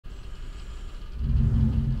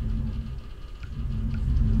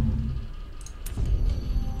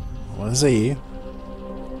va essayer.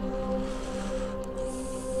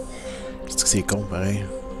 C'est que c'est con, pareil.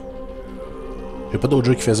 J'ai pas d'autre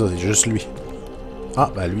jeu qui fait ça, c'est juste lui.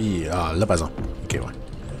 Ah, ben lui... Ah, là, par exemple. Ok, ouais.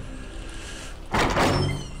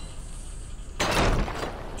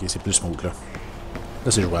 Ok, c'est plus smooth, là.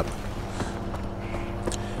 Là, c'est jouable.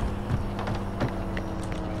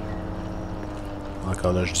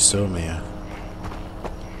 Encore là, je dis ça, mais...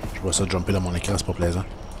 je vois ça jumper dans mon écran, c'est pas plaisant.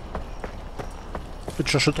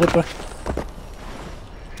 Tu cherches trop, toi?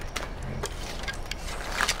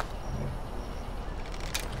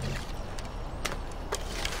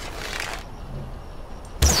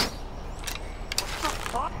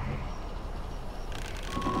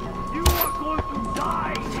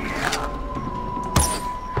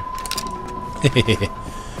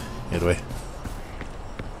 Et ouais.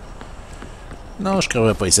 Non, je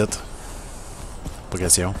creverai pas ici. Pas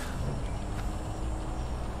question.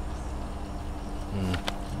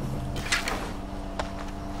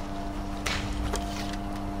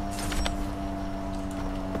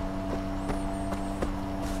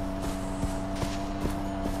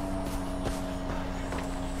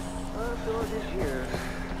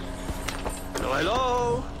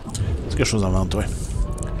 Hello. Est-ce quelque chose en vente, toi?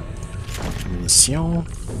 Munitions.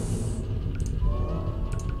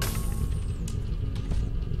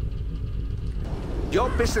 Your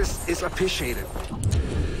business is appreciated.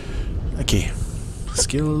 Ok.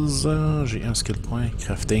 Skills. J'ai un skill point.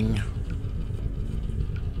 Crafting.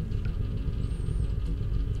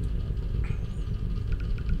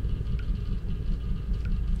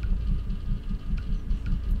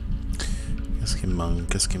 Qu'est-ce qui me manque?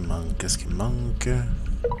 Qu'est-ce qui me manque? Qu'est-ce qui me manque?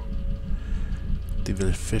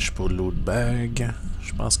 Devil Fish pour loot bag.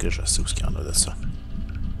 Je pense que je sais où il y en a de ça.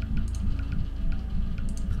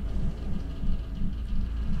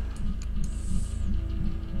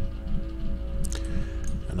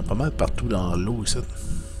 Il y en a pas mal partout dans l'eau ici.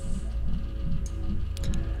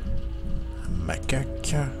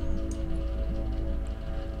 Macaque.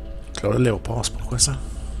 Claude Léopard, c'est pourquoi ça?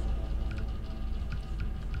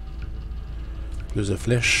 Plus de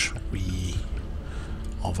flèches? Oui.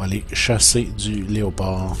 On va aller chasser du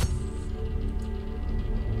léopard.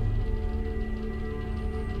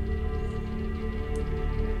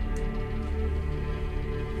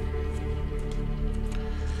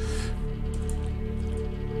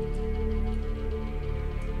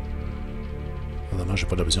 Évidemment, j'ai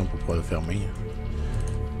pas d'option pour pouvoir le fermer.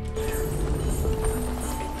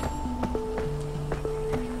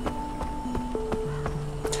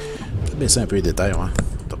 Je vais baisser un peu les détails, hein.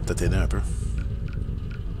 Ça va peut-être aider un peu.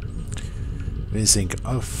 Racing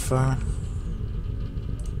off.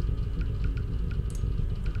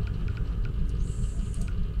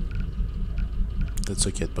 Peut-être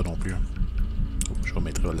ça qui aide pas non plus. Je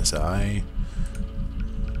remettrai le CI.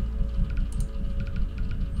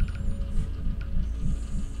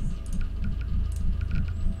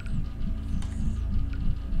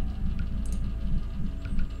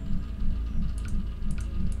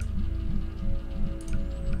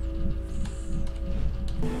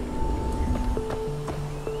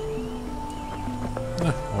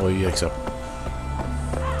 On va y aller avec ça.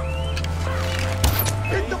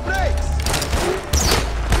 Hit the place.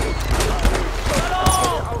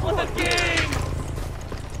 What the game?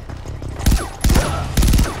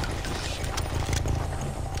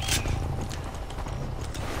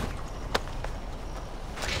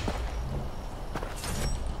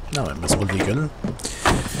 Non, mais c'est pas le véhicule.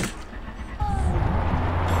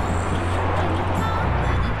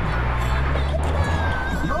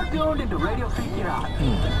 Into Radio Free Kyrat.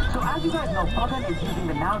 So as you guys know, Pagan is using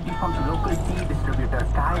the now defunct local tea distributor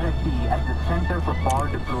Kyrat tea as the center for Paul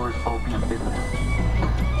DeFleur's opium business.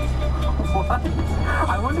 What?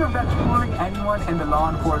 I wonder if that's fooling anyone in the law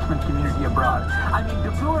enforcement community abroad. I mean,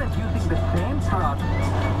 DeFleur is using the same trucks,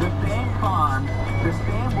 the same farms, the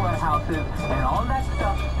same warehouses, and all that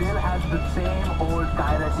stuff still has the same old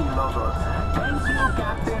Kyrat tea logos. Thank you,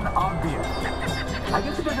 Captain Obvious. I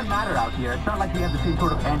guess it doesn't matter out here. It's not like we have the same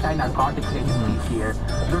sort of anti-narcotics agencies here.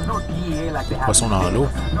 There's no DEA like they have in Spain, no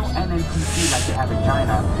NNCC like they have in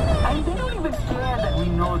China. And they don't even care that we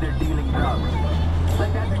know they're dealing drugs.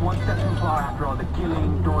 Like that'd be one step too far after all the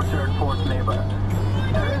killing, torture, and forced labor.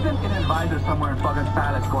 There isn't an advisor somewhere in Pagan's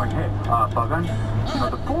palace going, hey, Pagan, you know,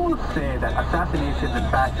 the fools say that assassinations and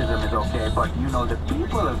fascism is okay, but you know, the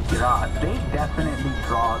people of Kyrat, they definitely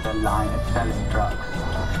draw the line at selling drugs.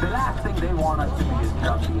 The last thing they want us to be is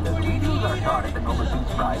drug dealers. We'd lose our shot at the Nobel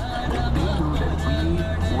Peace Prize if they knew that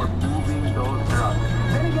we were moving those drugs.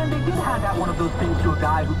 Then again, they did hand out one of those things to a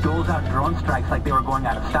guy who doles out drone strikes like they were going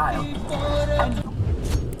out of style. And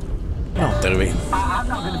Non, t'es arrivé. I'm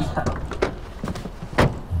not gonna be subtle.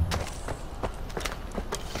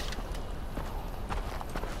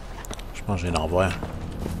 Je pense que j'ai l'envoi.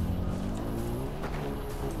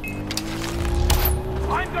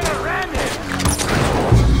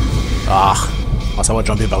 Ah! Ah, ça va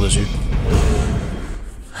jumper par-dessus.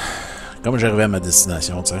 Comme j'arrivais à ma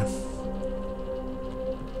destination, tu sais.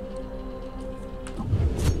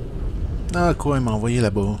 Ah, quoi, il m'a envoyé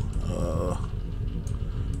là-bas.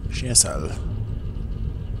 Chien sale.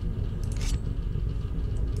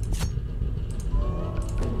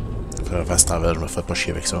 Faire fast travel, je me fais pas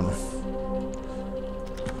chier avec ça, là.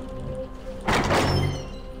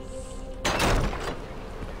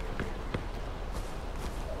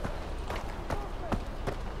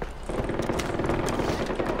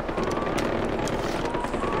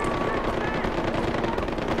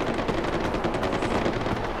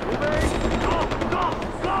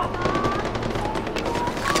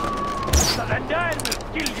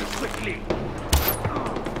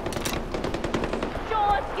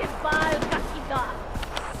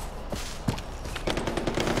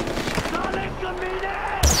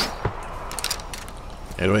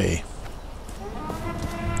 Eh oui.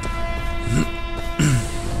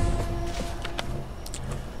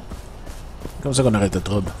 Comme ça qu'on arrête le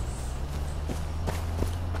trouble.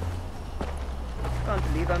 Can't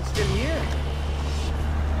believe I'm still here.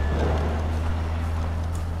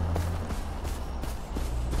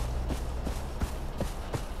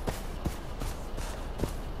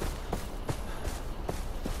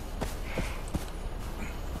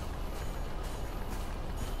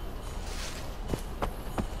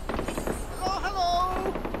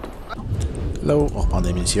 Là, on reprend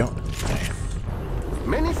des missions.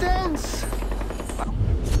 Many thanks.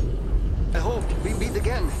 I hope we meet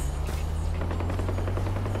again.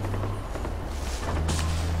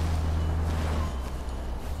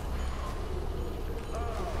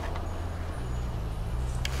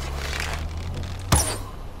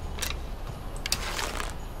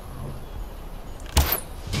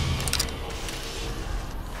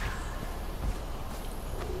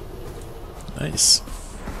 Nice.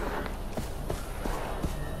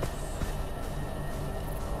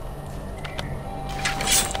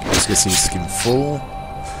 Est-ce que c'est ce qu'il me faut?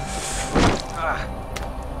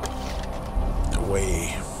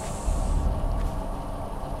 Oui.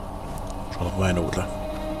 Je vais en trouver un autre là.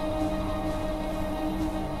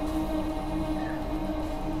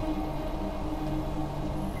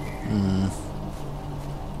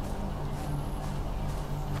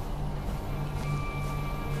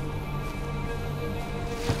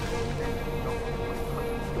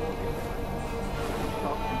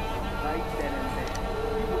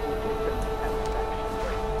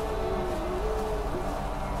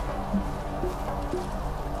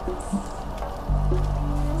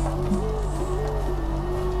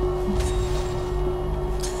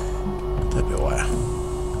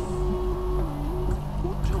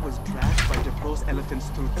 Elephants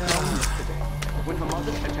through town yesterday. When her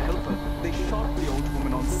mother tried to help her, they shot the old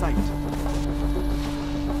woman on sight.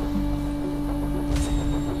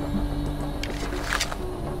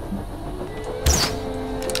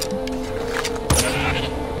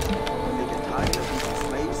 When they get tired of being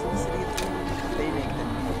slaves in the city, they make them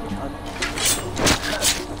beat each other.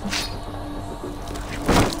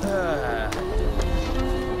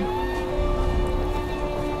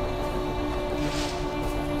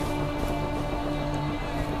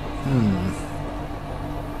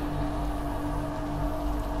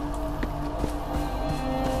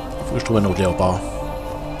 Faut que je trouve un autre léopard.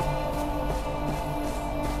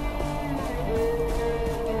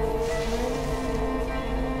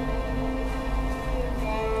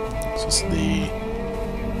 Ça, c'est des...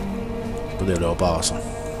 C'est pas des léopards, ça.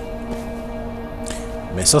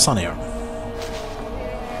 Mais ça, c'en est un.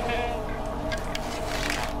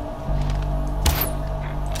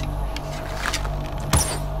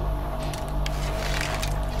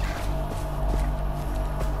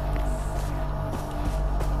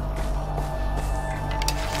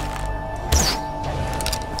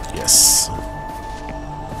 Yes.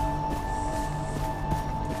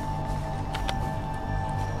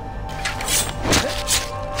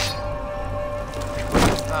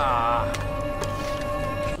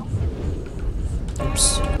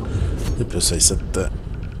 Oups. Et plus ça ici.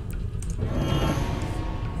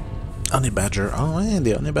 Honey Badger. Ah ouais,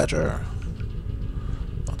 des Honey Badger.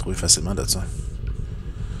 On va en trouver facilement de ça.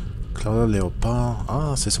 Clara Léopard.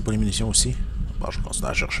 Ah, c'est ça pour les munitions aussi. Bon, je continue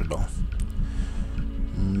à chercher le bon.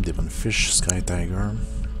 Des bonnes fiches, Sky Tiger.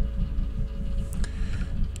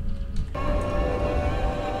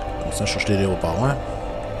 On continue à chercher les léopards, hein.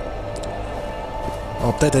 On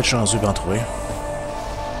va peut-être être chanceux d'en trouver.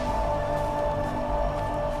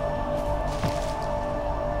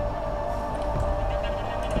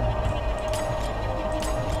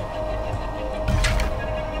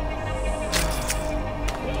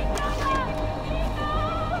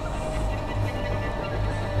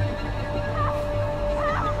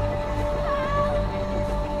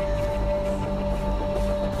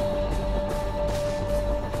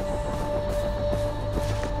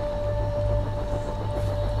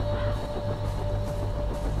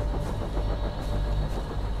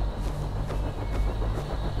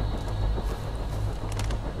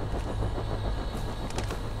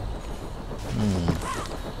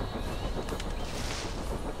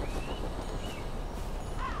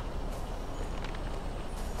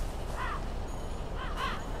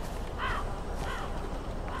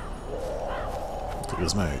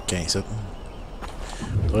 Quasiment un 15.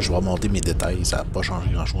 Là, je vais remonter mes détails. Ça n'a pas changé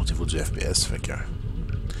grand chose au niveau du FPS. Fait que.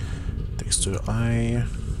 Texture high.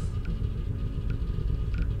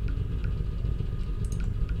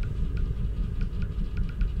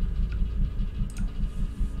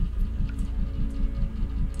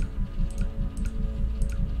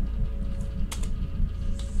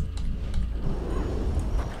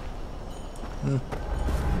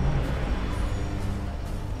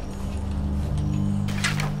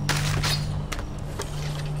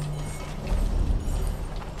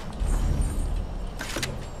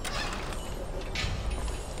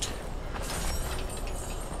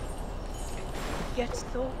 Gets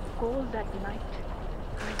so cold at night.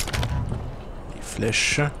 Les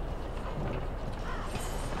flèches.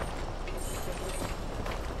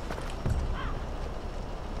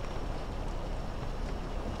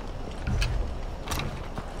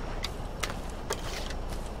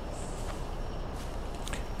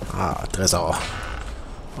 Ah, trésor.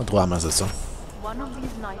 On doit ramasser ça. One of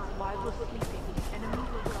these nights, while we're sleeping, the enemy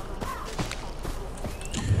will come.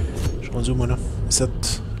 Je suis rendu où, moi, là?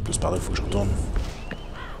 7. Plus par là, il faut que je retourne.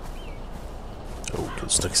 Oh, tout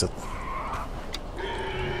du stock 7.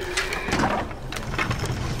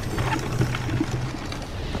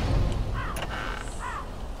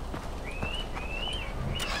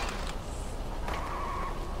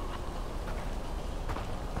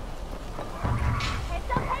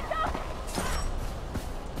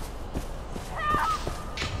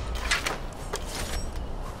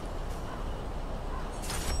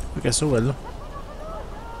 Qu'est-ce que c'est, là?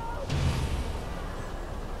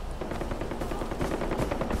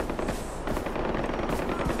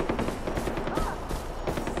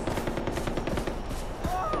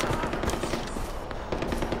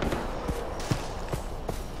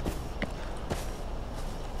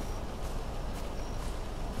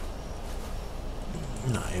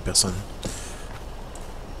 Non, il n'y a personne.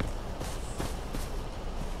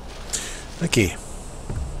 Ok.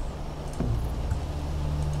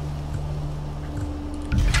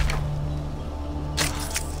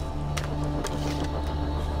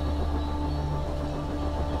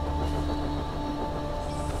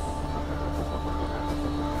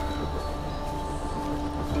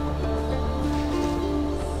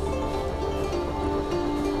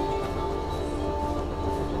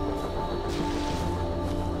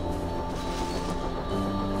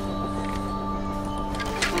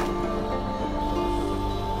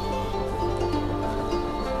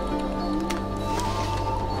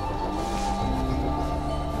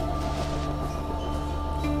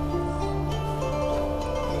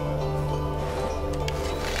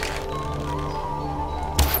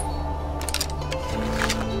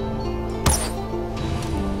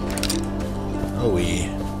 Oh oui.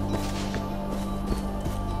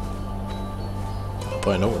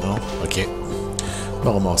 Pas un autre, non? Ok. On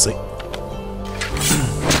va ramasser.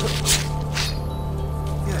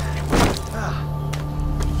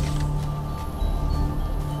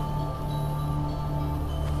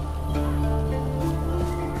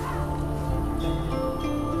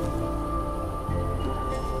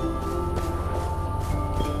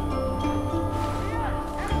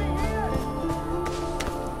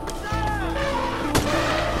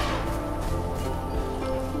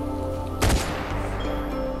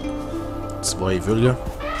 Tu vois, il veut, là.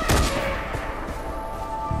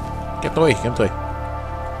 Calme-toi, calme-toi.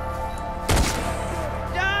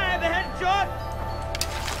 Damn, a headshot!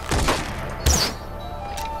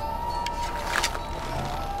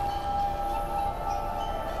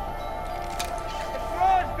 The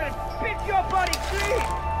thrower's gonna pick your body clean!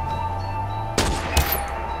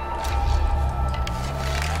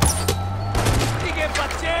 Sigue,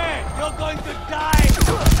 Pache! You're going to die!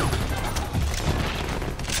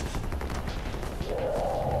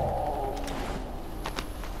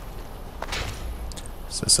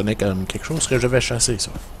 Ça sonnait comme quelque chose que je vais chasser,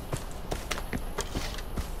 ça.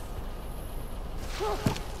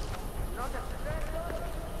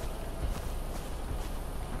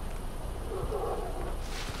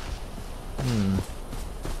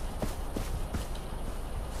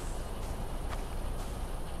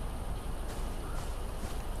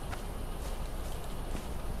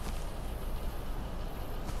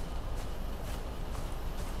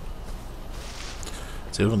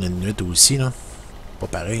 C'est vrai qu'on a une nuit aussi, là. Pas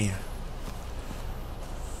pareil.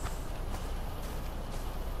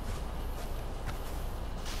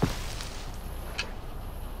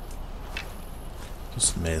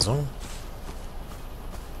 C'est une maison.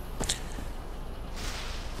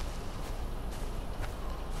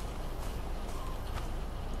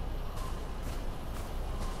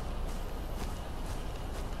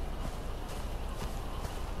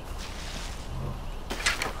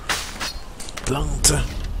 Plante.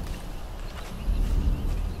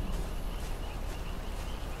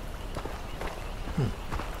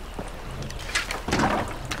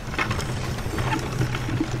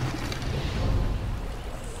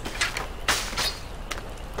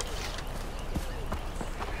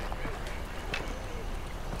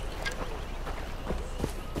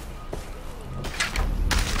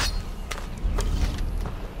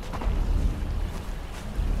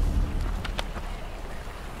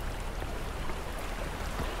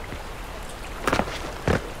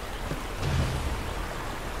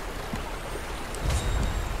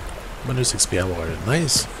 Bonus XP awarded.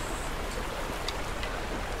 Nice.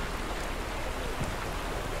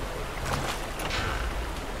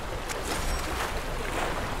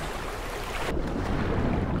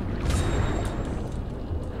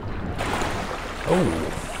 Oh!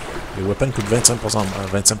 Les weapons coûtent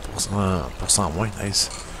 25% moins. Nice.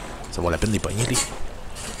 Ça vaut la peine de les pogner,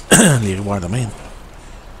 les rewards de main.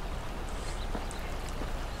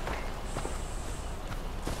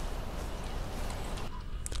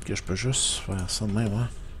 Que je peux juste faire ça de même, hein?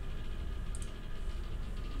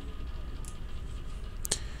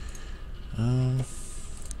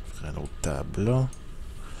 Faire une autre table là.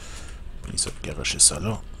 Puis ça, garocher ça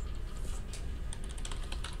là.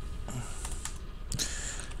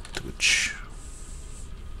 Twitch.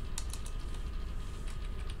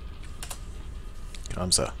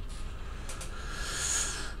 Comme ça.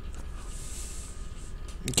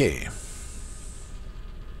 Ok.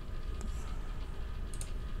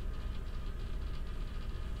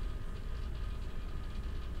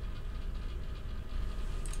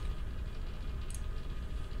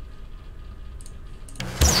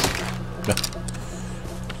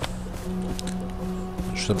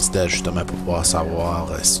 Juste un petit ajustement pour pouvoir savoir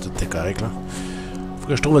si tout est correct là. Faut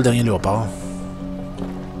que je trouve le dernier léopard.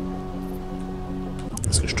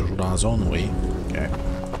 Est-ce que je suis toujours dans la zone? Oui. Ok.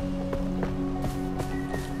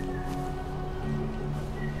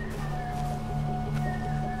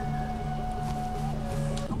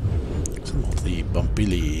 Ça me montre bumper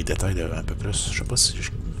les détails un peu plus. Je sais pas si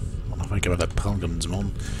mon enfant est capable de prendre comme du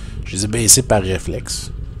monde. Je les ai baissés par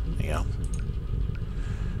réflexe. Regarde.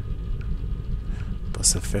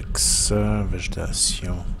 Pacifix,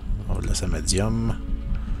 végétation. On va le laisser à medium.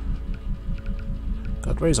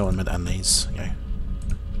 God raise, on va le mettre à nice. Okay.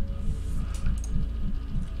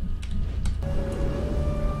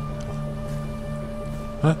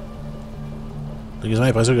 Hein? J'ai quasiment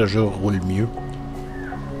l'impression que le jeu roule mieux.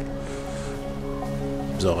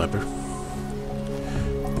 Bizarre un peu.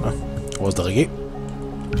 Ah, on va se droguer.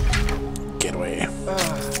 Get away.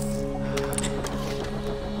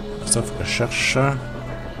 Ça, faut que je cherche.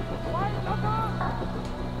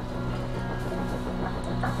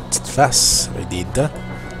 Petite face avec des dents.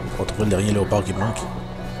 On va trouver le dernier léopard qui me manque.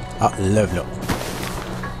 Ah, lève là.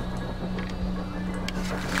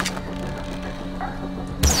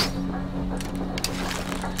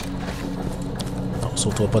 Non,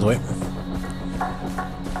 saute-toi pas de loin.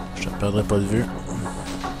 Je te perdrai pas de vue.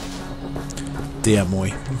 T'es à moi.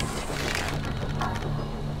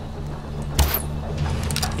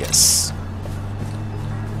 Yes.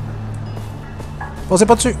 Passez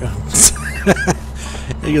pas dessus.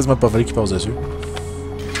 Il a quasiment pas fallu qu'il passe dessus.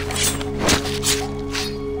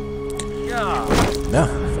 Non,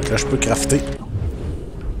 fait que là je peux crafter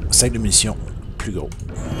 5 de munitions plus gros.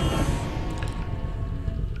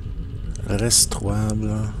 Reste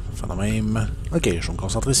trouvable. Faire de même. Ok, je vais me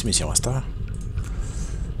concentrer sur mission à cette heure.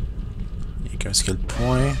 Il y a qu'un skill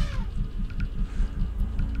point.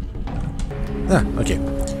 Ah, ok.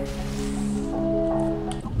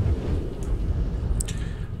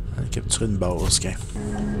 Capturer une base, ok.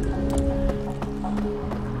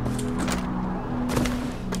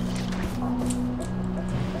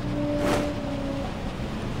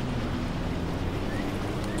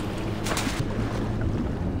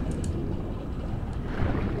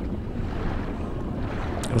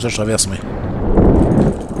 ça je traverse, mais...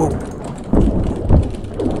 Wow.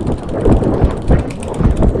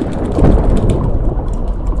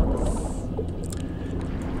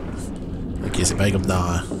 Ok, c'est pareil comme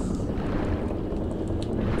dans...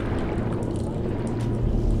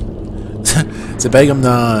 c'est pareil comme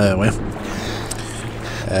dans... ouais.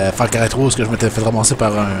 Faire Kyrat Rose que je m'étais fait ramasser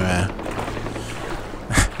par un...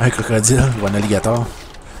 un crocodile ou un alligator.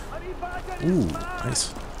 Ouh,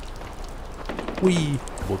 nice. Oui,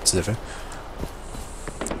 beau petit effet.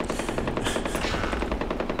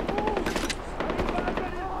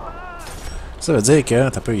 Ça veut dire que,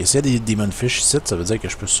 t'as peu, s'il y a des Demon Fish ici, ça veut dire que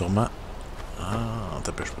je peux sûrement... Ah,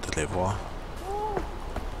 t'as peu, je peux peut-être les voir.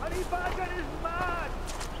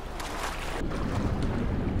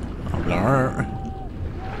 En blanc.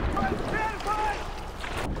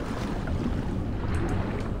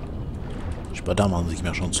 Je suis pas dans mon qui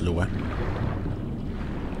marche en dessous de l'eau, hein.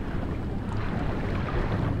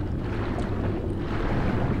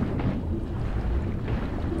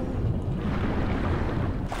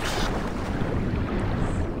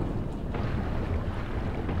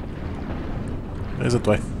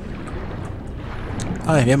 Toi.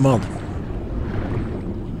 Ah, viens me mordre.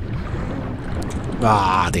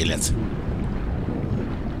 Ah, t'es lettre.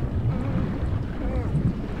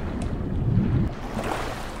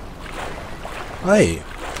 Hey!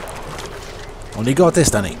 On est gâtés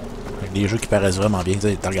cette année. Avec des jeux qui paraissent vraiment bien. Tu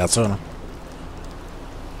regardes ça, là.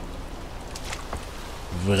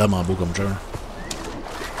 Vraiment beau comme jeu.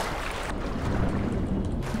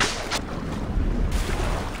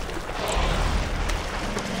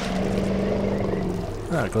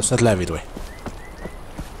 Ah, continue de te laver, toi.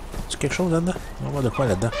 Est-ce quelque chose là-dedans? On va voir de quoi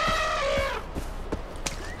là-dedans.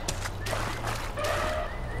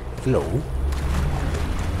 L'eau.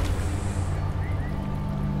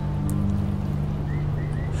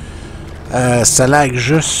 Ça lag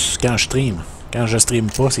juste quand je stream. Quand je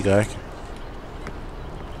stream pas, c'est correct.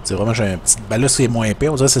 C'est vraiment, j'ai un petit... Ben là, c'est moins épais.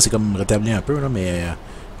 On dirait que ça s'est comme rétabli un peu, là, mais...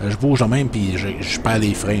 je bouge en même, puis je perds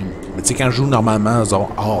les frames. Mais tu sais, quand je joue normalement,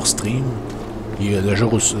 hors stream... Et le jeu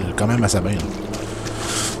roule quand même assez bien.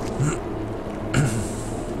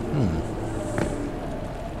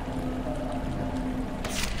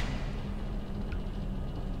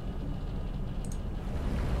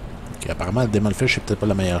 Ok, apparemment, le Demon Fish, c'est peut-être pas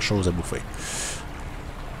la meilleure chose à bouffer.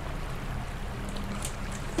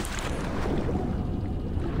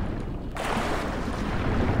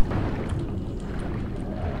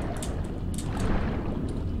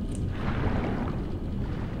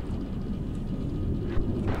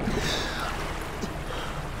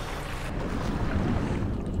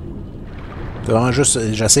 C'est vraiment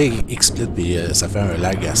juste, j'essaie XSplit puis ça fait un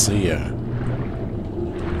lag assez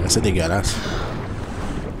dégueulasse.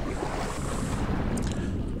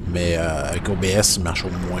 Mais avec OBS, il marche au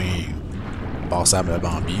moins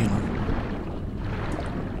passablement bien.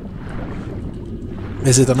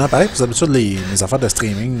 Mais c'est étonnant, pareil, pour d'habitude, les affaires de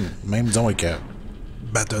streaming, même disons avec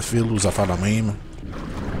Battlefield ou les affaires de même,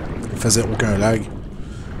 il faisait aucun lag.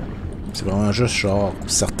 C'est vraiment juste genre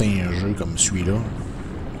certains jeux comme celui-là.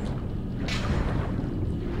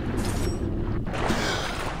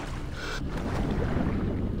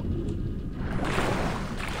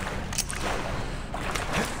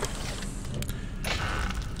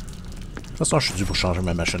 De toute façon, je suis dû pour changer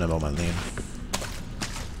ma machine à normalement.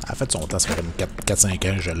 Elle a fait son temps, ça fait comme 4-5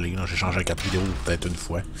 ans que je l'ai. J'ai changé à 4 vidéos peut-être une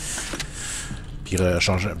fois. Puis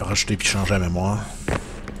rajouter puis changer la mémoire.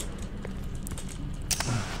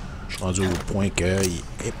 Je suis rendu au point qu'il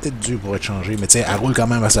est peut-être dû pour être changé. Mais tu sais, elle roule quand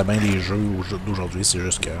même assez bien les jeux d'aujourd'hui. C'est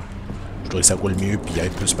juste que je voudrais que ça roule mieux puis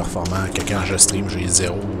être plus performant que quand je stream, j'ai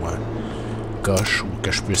 0 coche ou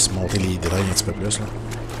que je puisse monter les délais un petit peu plus. Là.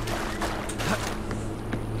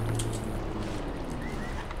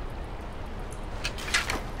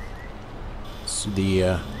 C'est des...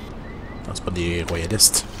 non, c'est pas des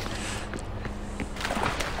royalistes.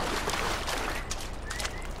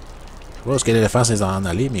 Je vois ce que l'éléphant c'est en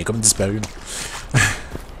aller, mais il est comme disparu.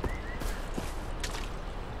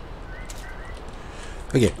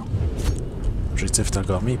 Ok. L'objectif est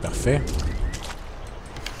encore mis, parfait.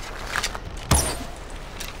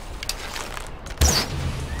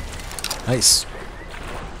 Nice.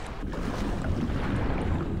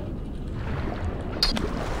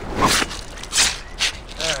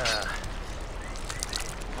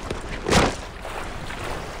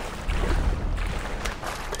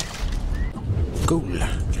 Cool.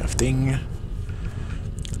 Crafting.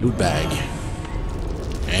 Loot bag.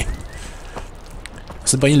 Hein?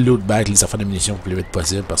 C'est de pogner le loot bag, les affaires de munitions le plus vite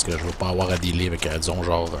possible parce que je veux pas avoir à dealer avec, disons,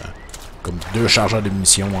 genre, comme 2 chargeurs de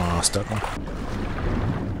munitions en stock. Hein.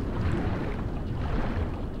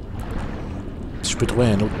 peux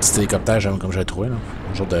trouver un autre petit hélicoptère comme j'avais trouvé, là.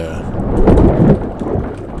 Un genre de...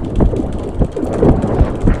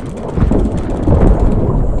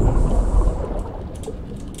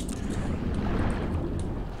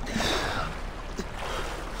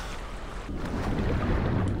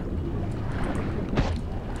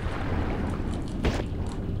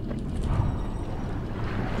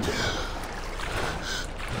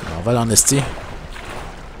 On va dans esti.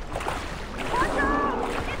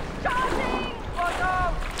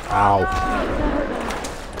 Ow.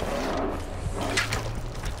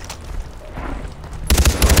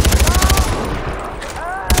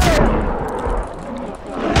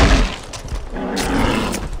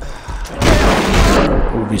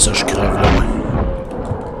 Oublie ça, je crève là.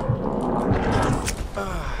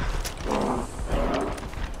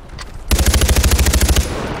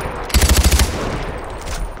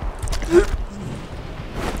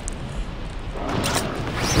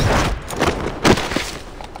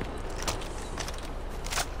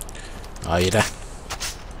 Ah, il est là.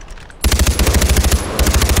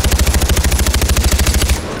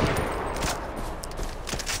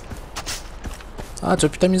 Ah, tu as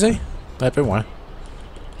pu t'amuser? Un peu moins.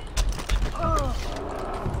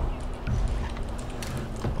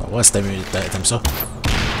 On va voir si t'aimes ça.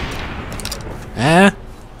 Hein?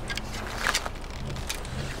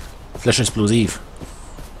 Flèche explosive.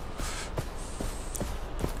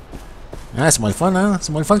 Ah, c'est moins le fun, hein?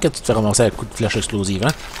 C'est moins le fun que tu te fais ramasser à coup de flèche explosive,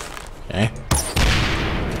 hein? Hein?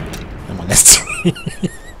 Ah, mon esti.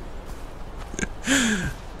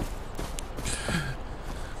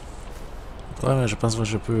 Ouais, je pense que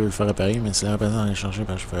je peux le faire réparer, mais c'est important d'en échanger,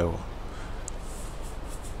 ben je vais avoir.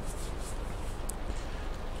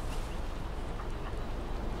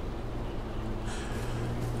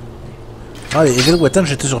 Ah, les Evil Weapons,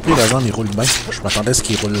 j'étais surpris, par exemple, ils roulent bien. Je m'attendais à ce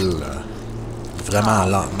qu'ils roulent vraiment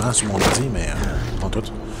lentement sur mon ordi, mais pas tout.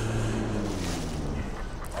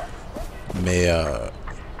 Mais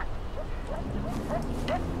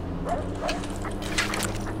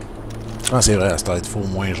ah, c'est vrai, à ce temps, il faut au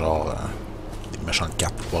moins genre des méchantes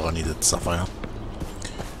cartes pour pouvoir runner de petites affaires.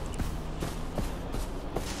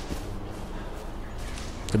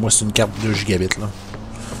 Et moi, c'est une carte de 2 gigabits là.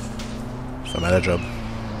 Ça fait mal à la job.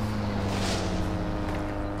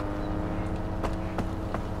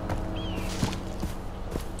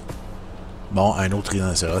 Bon, un autre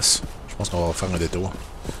rhinocéros. Je pense qu'on va faire un détour.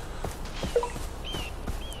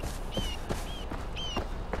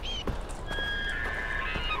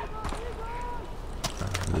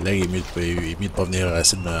 Là, il est mieux de pas venir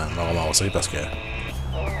essayer de me ramasser parce que...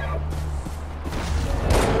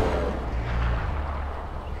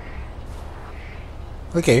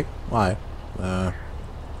 Ok, ouais.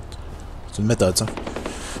 C'est une méthode, ça.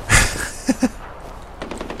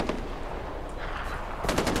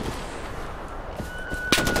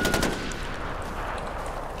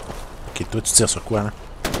 Ok, toi, tu tires sur quoi, là?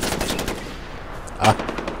 Ah,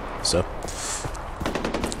 ça.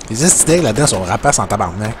 Les estidègues là-dedans sont rapaces en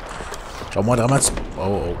tabarnak. Genre, moi, vraiment, tu...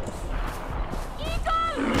 Oh, oh.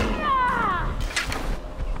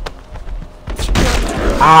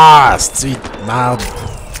 Ah, c'est merde.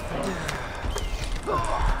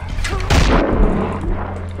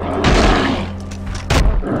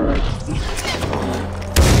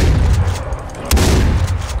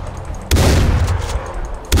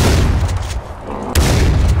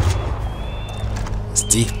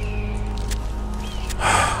 C'est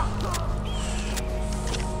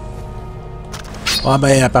ah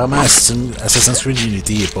ben apparemment Assassin's Creed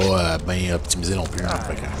Unity est pas bien optimisé non plus. Hein,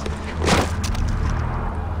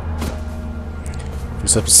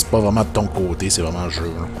 ça c'est pas vraiment de ton côté, c'est vraiment le jeu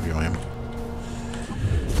lui-même.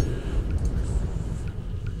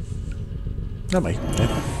 Ah ben, okay.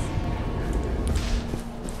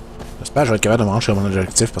 J'espère que je vais être capable de me rendre sur mon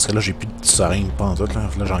objectif parce que là j'ai plus de seringues pas en tout là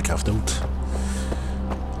j'en craft d'autres.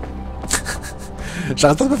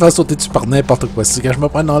 J'arrête pas de me faire sauter dessus par n'importe quoi. Si quand je me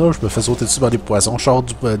prends dans l'eau, je me fais sauter dessus par des poissons. Je sors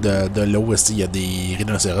de l'eau, il y a des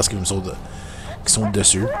rhinocéros qui me sautent qui sont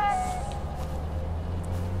dessus. Ah,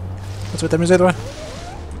 tu vas t'amuser toi?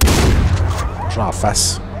 Je vais en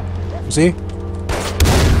face. Aussi?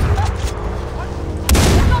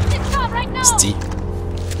 Sti.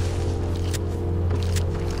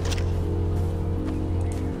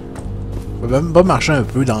 Je peux même pas marcher un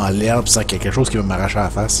peu dans l'herbe sans qu'il y ait quelque chose qui va m'arracher à la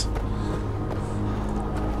face.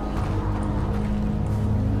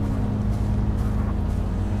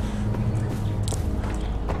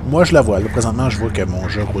 Moi, je la vois. Là, présentement, je vois que mon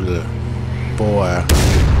jeu roule pas...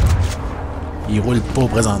 il roule pas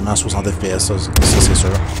présentement à 60 FPS, ça c'est sûr.